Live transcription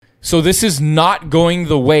So this is not going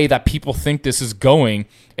the way that people think this is going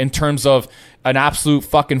in terms of an absolute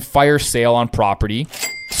fucking fire sale on property.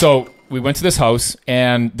 So we went to this house,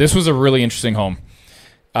 and this was a really interesting home.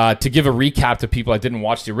 To give a recap to people that didn't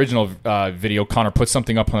watch the original video, Connor put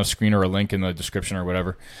something up on the screen or a link in the description or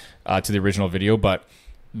whatever to the original video. But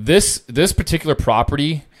this particular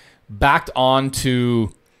property backed onto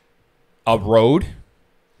a road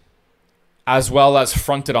as well as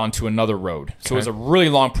fronted onto another road. So it was a really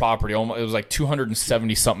long property. It was like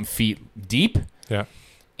 270 something feet deep. Yeah.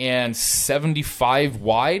 And 75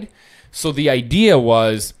 wide. So the idea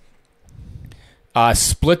was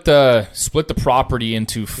split the property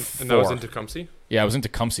into 4. And that was in Tecumseh? Yeah, it was in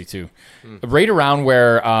Tecumseh too. Right around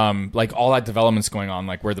where like all that development's going on,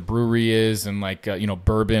 like where the brewery is and like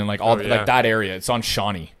Bourbon, like all like that area. It's on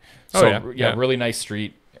Shawnee. So really nice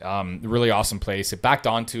street. Really awesome place. It backed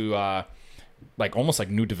onto like almost like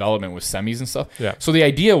new development with semis and stuff. Yeah. So the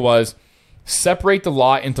idea was separate the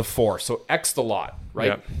lot into 4. So X the lot, right?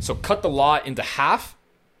 Yeah. So cut the lot into half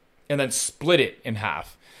and then split it in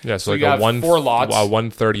half. Yeah, so like you have 4 lots.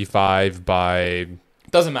 135 by...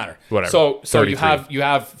 Doesn't matter. Whatever. So you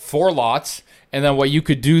have 4 lots, and then what you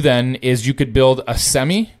could do then is you could build a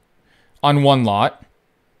semi on one lot,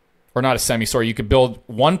 or not a semi, sorry. You could build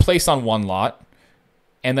one place on one lot,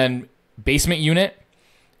 and then basement unit,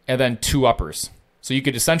 and then 2 uppers. So you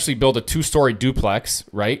could essentially build a 2-story duplex,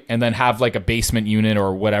 right? And then have like a basement unit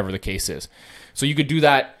or whatever the case is. So you could do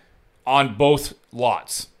that on both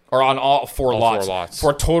lots. Or on all 4 lots.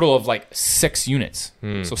 For a total of like 6 units.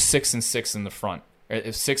 So 6 and 6 in the front.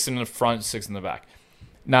 6 in the front, 6 in the back.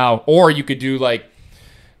 Now, or you could do like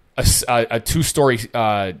a 2-story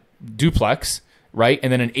duplex, right?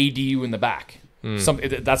 And then an ADU in the back.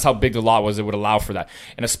 That's how big the lot was. It would allow for that.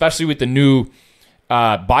 And especially with the new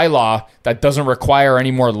bylaw that doesn't require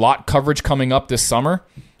any more lot coverage coming up this summer.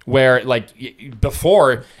 Where like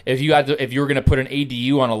before, if you were going to put an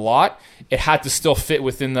ADU on a lot, it had to still fit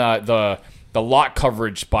within the lot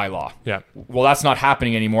coverage bylaw. Yeah. Well, that's not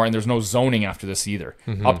happening anymore, and there's no zoning after this either.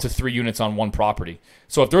 Up to 3 units on one property.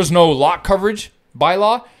 So if there's no lot coverage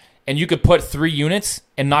bylaw, and you could put 3 units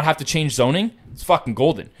and not have to change zoning, it's fucking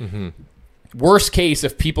golden. Worst case,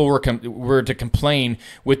 if people were to complain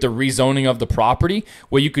with the rezoning of the property,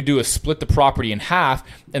 what you could do is split the property in half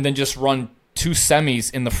and then just run 2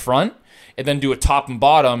 semis in the front and then do a top and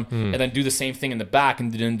bottom and then do the same thing in the back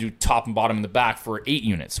and then do top and bottom in the back for 8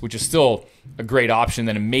 units, which is still a great option.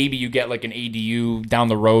 Then maybe you get like an ADU down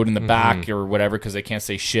the road in the back or whatever because they can't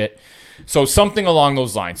say shit. So something along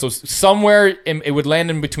those lines. So somewhere it would land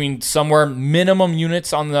in between somewhere minimum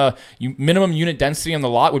units on the minimum unit density on the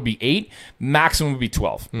lot would be 8, maximum would be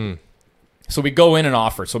 12. So we go in and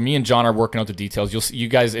offer. So me and John are working out the details. You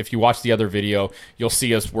guys, if you watch the other video, you'll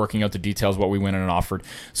see us working out the details what we went in and offered.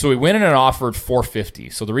 So we went in and offered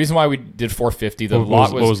 $450. So the reason why we did $450, the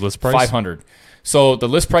lot was list price? $500. So the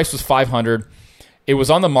list price was $500. It was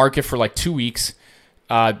on the market for like 2 weeks.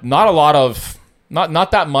 Not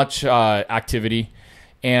that much activity,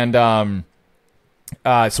 and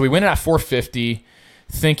so we went in at $450.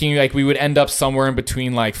 Thinking like we would end up somewhere in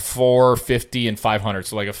between like $450 and $500,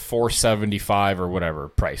 so like a $475 or whatever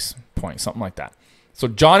price point, something like that. So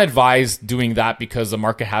John advised doing that because the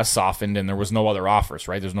market has softened and there was no other offers,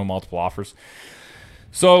 right? There's no multiple offers.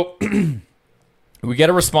 So we get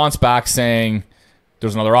a response back saying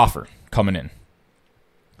there's another offer coming in.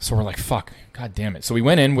 So we're like, fuck, god damn it. So we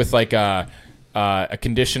went in with like a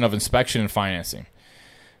condition of inspection and financing.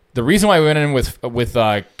 The reason why we went in with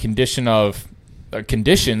a condition of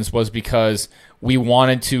conditions was because we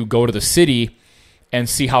wanted to go to the city and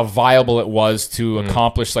see how viable it was to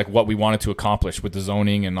accomplish like what we wanted to accomplish with the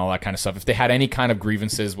zoning and all that kind of stuff. If they had any kind of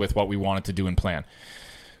grievances with what we wanted to do and plan.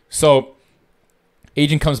 So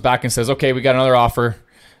agent comes back and says, okay, we got another offer,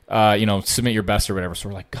 submit your best or whatever. So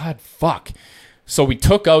we're like, God, fuck. So we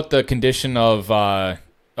took out the condition of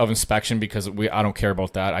inspection because I don't care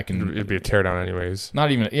about that. It'd be a teardown anyways. Not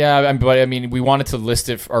even, yeah, but I mean, we wanted to list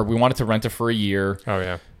it or we wanted to rent it for a year. Oh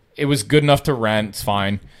yeah, it was good enough to rent. It's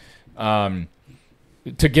fine.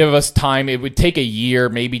 To give us time, it would take a year,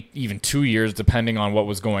 maybe even 2 years, depending on what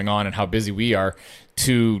was going on and how busy we are,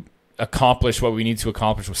 to accomplish what we need to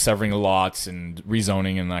accomplish with severing the lots and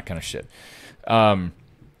rezoning and that kind of shit.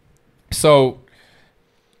 So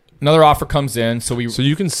another offer comes in. So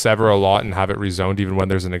you can sever a lot and have it rezoned even when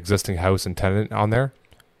there's an existing house and tenant on there?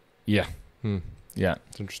 Yeah. Yeah.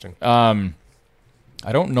 It's interesting. I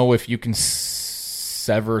don't know if you can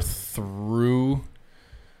sever through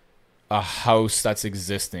a house that's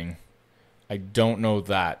existing. I don't know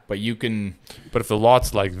that, but you can. But if the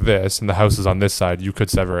lot's like this and the house is on this side, you could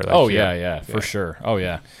sever it. Like here. For sure. Oh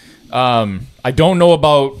yeah. I don't know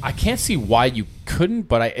about. I can't see why you couldn't,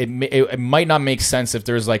 but it might not make sense if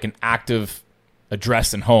there's like an active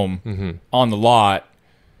address and home on the lot.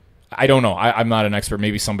 I don't know. I'm not an expert.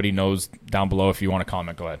 Maybe somebody knows down below. If you want to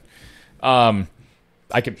comment, go ahead.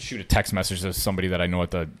 I could shoot a text message to somebody that I know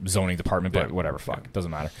at the zoning department, but whatever. Fuck, it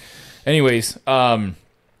doesn't matter. Anyways,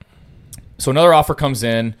 so another offer comes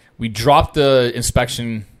in. We drop the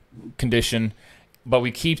inspection condition, but we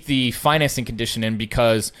keep the financing condition in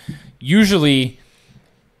because usually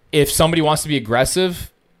if somebody wants to be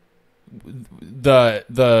aggressive,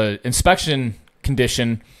 the inspection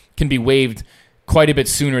condition can be waived quite a bit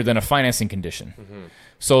sooner than a financing condition.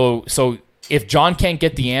 So if John can't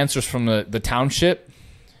get the answers from the township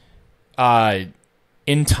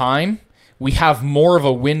in time, we have more of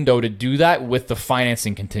a window to do that with the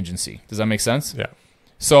financing contingency. Does that make sense? Yeah.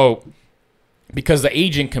 So because the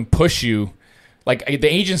agent can push you, like the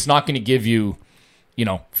agent's not going to give you,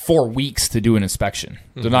 4 weeks to do an inspection.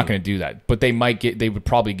 They're not going to do that, but they would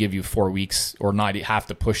probably give you 4 weeks or not have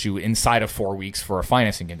to push you inside of 4 weeks for a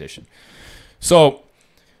financing condition. So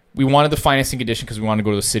we wanted the financing condition because we wanted to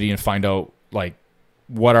go to the city and find out like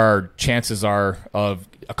what our chances are of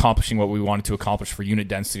accomplishing what we wanted to accomplish for unit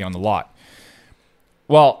density on the lot.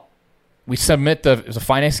 Well, we submit the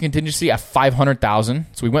financing contingency at $500,000.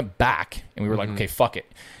 So we went back and we were like, okay, fuck it.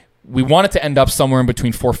 We want it to end up somewhere in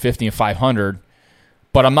between $450,000 and $500,000,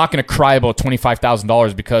 but I'm not going to cry about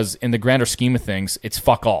 $25,000 because in the grander scheme of things, it's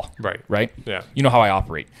fuck all. Right? Yeah. You know how I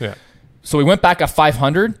operate. Yeah. So we went back at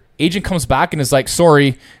 $500,000. Agent comes back and is like,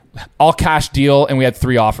 sorry, all cash deal, and we had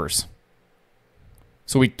 3 offers.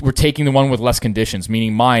 So we're taking the one with less conditions,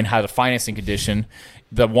 meaning mine had a financing condition.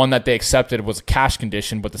 The one that they accepted was a cash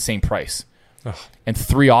condition, but the same price. Ugh. And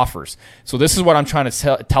 3 offers. So this is what I'm trying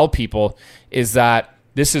to tell people is that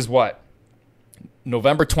this is what?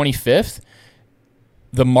 November 25th.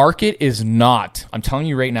 The market is not, I'm telling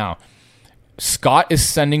you right now, Scott is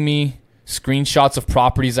sending me screenshots of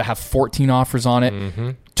properties that have 14 offers on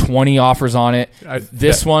it, 20 offers on it.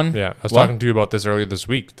 One. Yeah. I was talking to you about this earlier this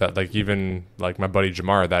week that like even like my buddy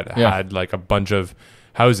Jamar that had like a bunch of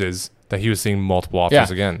houses that he was seeing multiple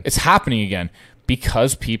offers again. It's happening again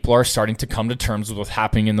because people are starting to come to terms with what's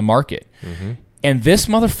happening in the market. And this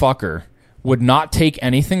motherfucker would not take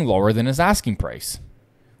anything lower than his asking price,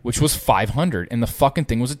 which was $500,000, and the fucking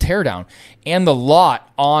thing was a teardown. And the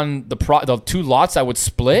lot on the 2 lots I would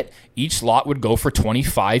split, each lot would go for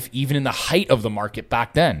 $25,000, even in the height of the market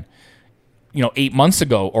back then. 8 months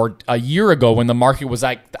ago or a year ago when the market was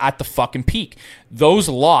at the fucking peak. Those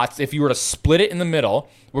lots, if you were to split it in the middle,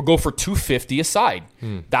 would go for $250,000 a side.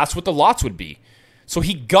 That's what the lots would be. So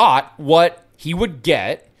he got what he would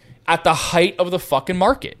get at the height of the fucking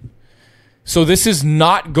market. So this is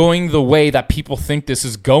not going the way that people think this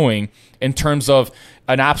is going in terms of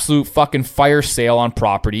an absolute fucking fire sale on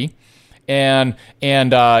property. And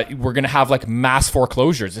we're going to have like mass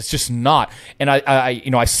foreclosures. It's just not. And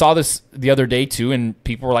I saw this the other day too, and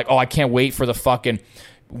people were like, oh, I can't wait for the fucking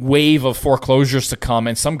wave of foreclosures to come.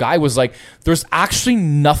 And some guy was like, there's actually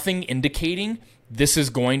nothing indicating this is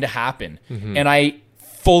going to happen. And I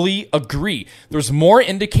fully agree. There's more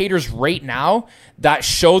indicators right now that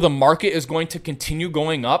show the market is going to continue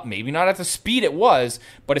going up, maybe not at the speed it was,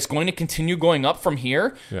 but it's going to continue going up from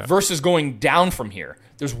here versus going down from here.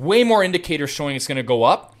 There's way more indicators showing it's going to go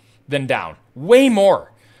up than down. Way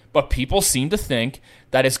more. But people seem to think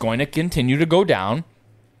that it's going to continue to go down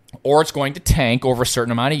or it's going to tank over a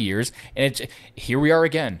certain amount of years. And here we are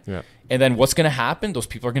again. Yeah. And then what's going to happen? Those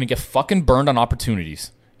people are going to get fucking burned on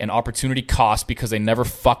opportunities and opportunity cost because they never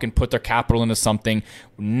fucking put their capital into something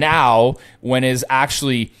now when is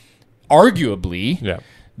actually arguably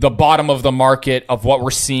the bottom of the market of what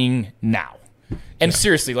we're seeing now. And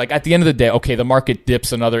seriously, like at the end of the day, okay, the market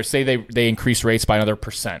dips another, say they increase rates by another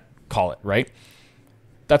percent, call it, right?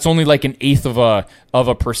 That's only like an eighth of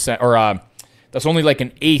a percent, or that's only like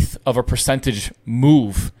an eighth of a percentage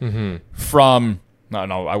move from,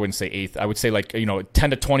 no, I wouldn't say eighth. I would say like, 10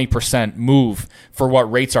 to 20% move for what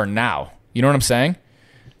rates are now. You know what I'm saying?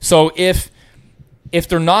 So if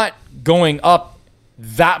they're not going up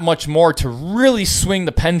that much more to really swing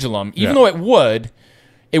the pendulum, even though it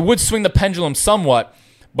would swing the pendulum somewhat,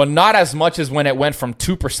 but not as much as when it went from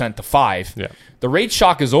 2% to 5%. Yeah. The rate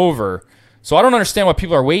shock is over. So I don't understand what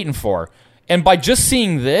people are waiting for. And by just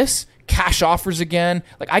seeing this, cash offers again,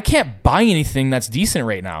 like I can't buy anything that's decent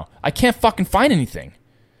right now. I can't fucking find anything.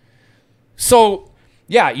 So,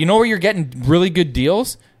 yeah, you know where you're getting really good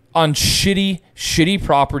deals? on shitty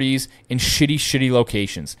properties in shitty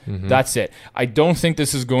locations. That's it. I don't think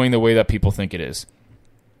this is going the way that people think it is.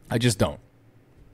 I just don't.